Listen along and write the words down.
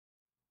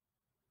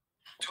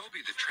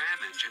Toby the tram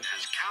engine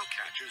has cow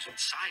catchers and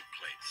side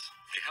plates.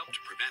 They help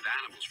to prevent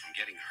animals from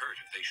getting hurt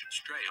if they should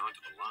stray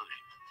onto the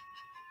line.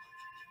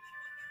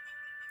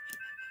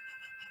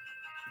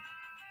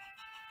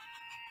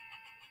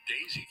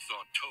 Daisy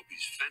thought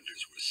Toby's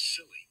fenders were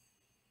silly.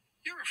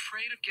 "You're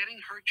afraid of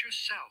getting hurt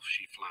yourself,"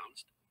 she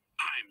flounced.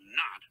 "I'm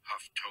not,"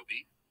 huffed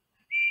Toby.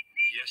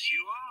 "Yes,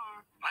 you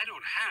are. I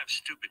don't have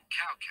stupid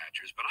cow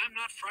catchers, but I'm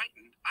not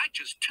frightened. I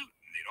just toot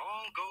and they'd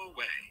all go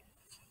away."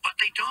 "But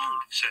they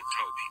don't," said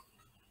Toby.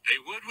 "They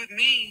would with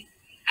me.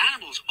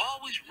 Animals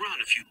always run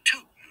if you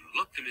toot and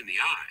look them in the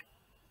eye.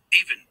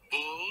 Even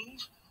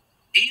bulls?"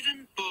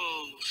 "Even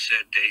bulls,"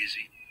 said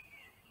Daisy.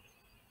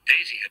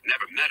 Daisy had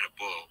never met a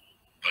bull,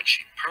 but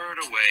she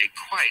purred away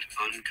quite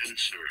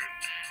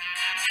unconcerned.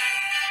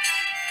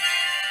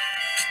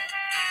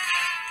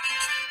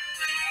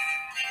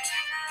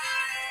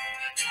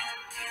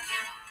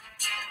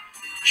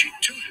 She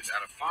tooted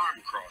at a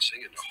farm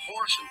crossing, and a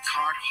horse and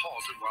cart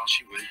halted while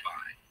she went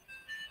by.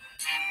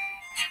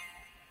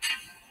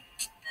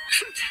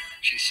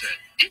 She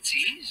said, "It's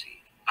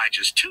easy. I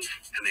just toot,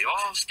 and they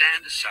all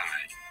stand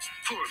aside.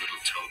 Poor little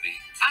Toby.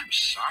 I'm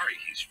sorry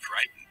he's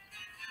frightened."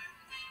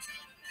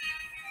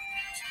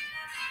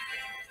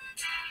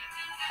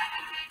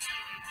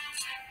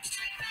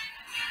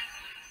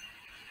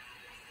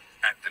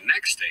 At the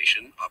next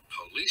station, a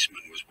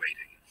policeman was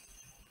waiting.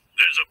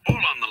 "There's a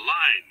bull on the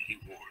line," he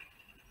warned.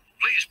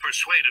 "Please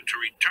persuade him to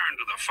return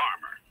to the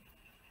farmer."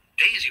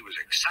 Daisy was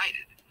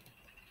excited.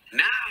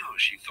 Now,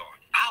 she thought,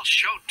 I'll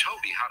show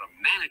Toby how to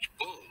manage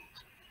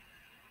bulls.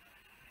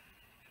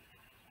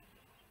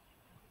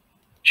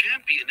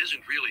 Champion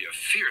isn't really a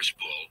fierce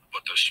bull,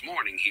 but this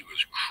morning he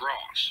was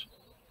cross.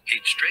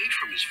 He'd strayed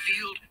from his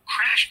field,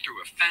 crashed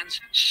through a fence,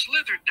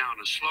 slithered down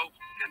a slope,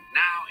 and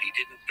now he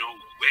didn't know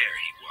where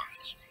he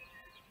was.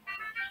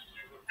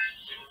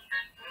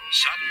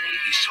 Suddenly,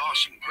 he saw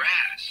some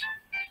grass.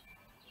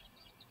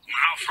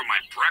 "Now for my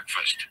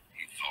breakfast,"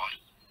 he thought.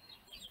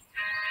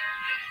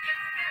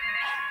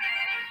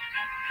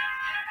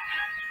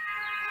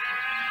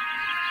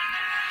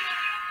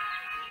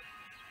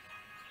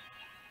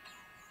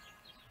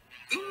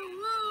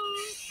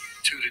 "Ooh,"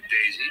 tooted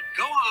Daisy.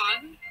 "Go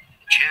on."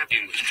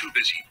 Champion was too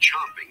busy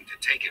chomping to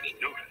take any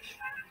notice.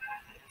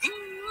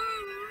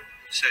 "Ooh,"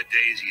 said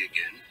Daisy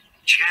again.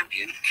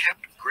 Champion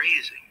kept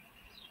grazing.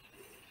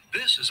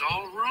 "This is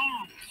all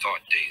wrong,"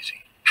 thought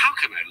Daisy. "How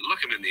can I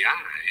look him in the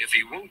eye if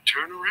he won't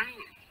turn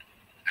around?"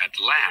 At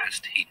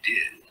last he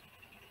did.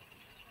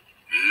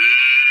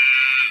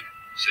 "Ooh,"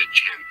 said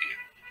Champion.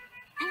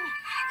 "Ooh,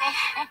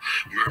 oh,"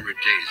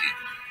 murmured Daisy.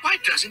 "Why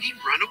doesn't he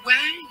run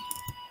away?"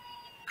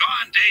 "Go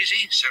on,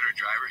 Daisy," said her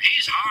driver.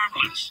 "He's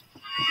harmless."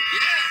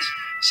 "Yes,"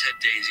 said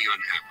Daisy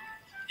unhappily.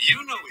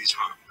 "You know he's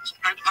harmless,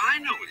 and I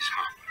know he's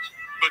harmless.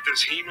 But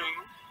does he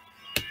know?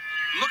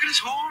 Look at his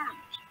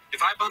horns.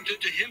 If I bumped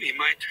into him, he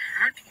might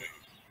hurt them.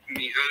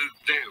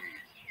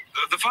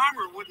 The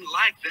farmer wouldn't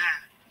like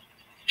that."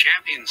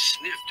 Champion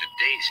sniffed at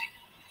Daisy.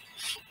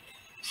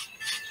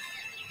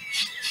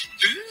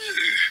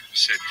 "Ooh,"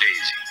 said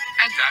Daisy,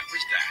 and that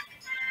was that.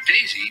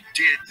 Daisy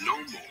did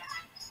no more.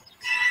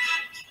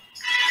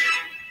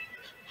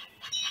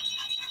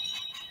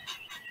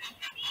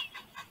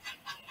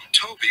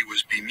 Toby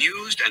was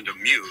bemused and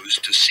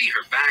amused to see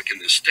her back in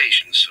the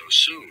station so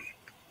soon.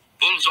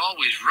 "Bulls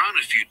always run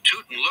if you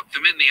toot and look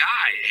them in the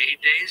eye, eh,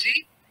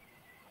 Daisy?"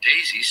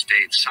 Daisy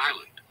stayed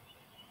silent.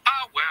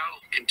 "Ah,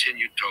 well,"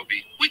 continued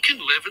Toby, "we can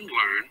live and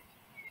learn.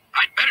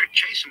 I'd better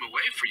chase him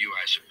away for you,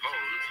 I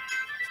suppose."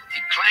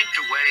 He clanked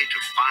away to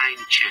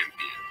find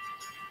Champion.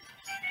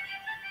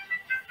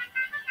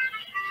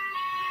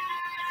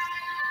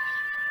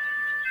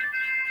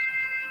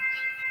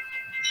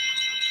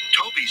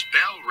 Toby's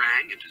bell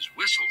rang and his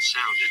whistle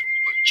sounded,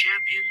 but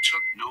Champion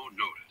took no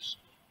notice.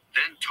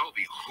 Then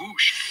Toby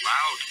whooshed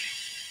loudly.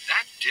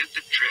 That did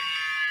the trick.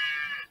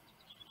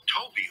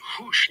 Toby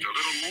whooshed a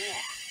little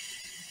more.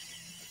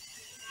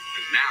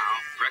 And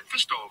now,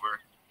 breakfast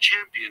over,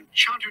 Champion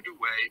chuntered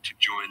away to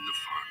join the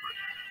farmer.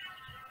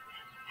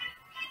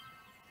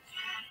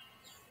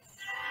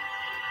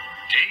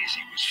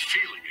 Daisy was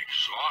feeling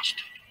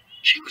exhausted.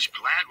 She was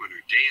glad when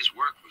her day's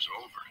work was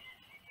over.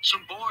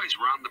 Some boys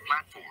were on the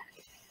platform.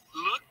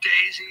 "Look,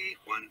 Daisy,"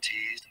 one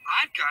teased,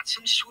 "I've got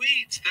some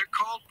sweets. They're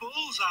called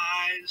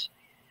bullseyes."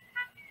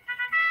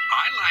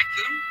 "I like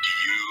them. Do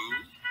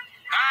you?"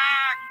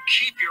 "Ah,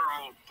 keep your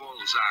old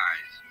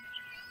bullseyes."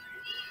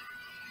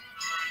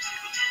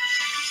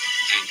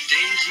 And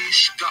Daisy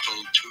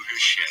scuttled to her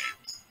shed.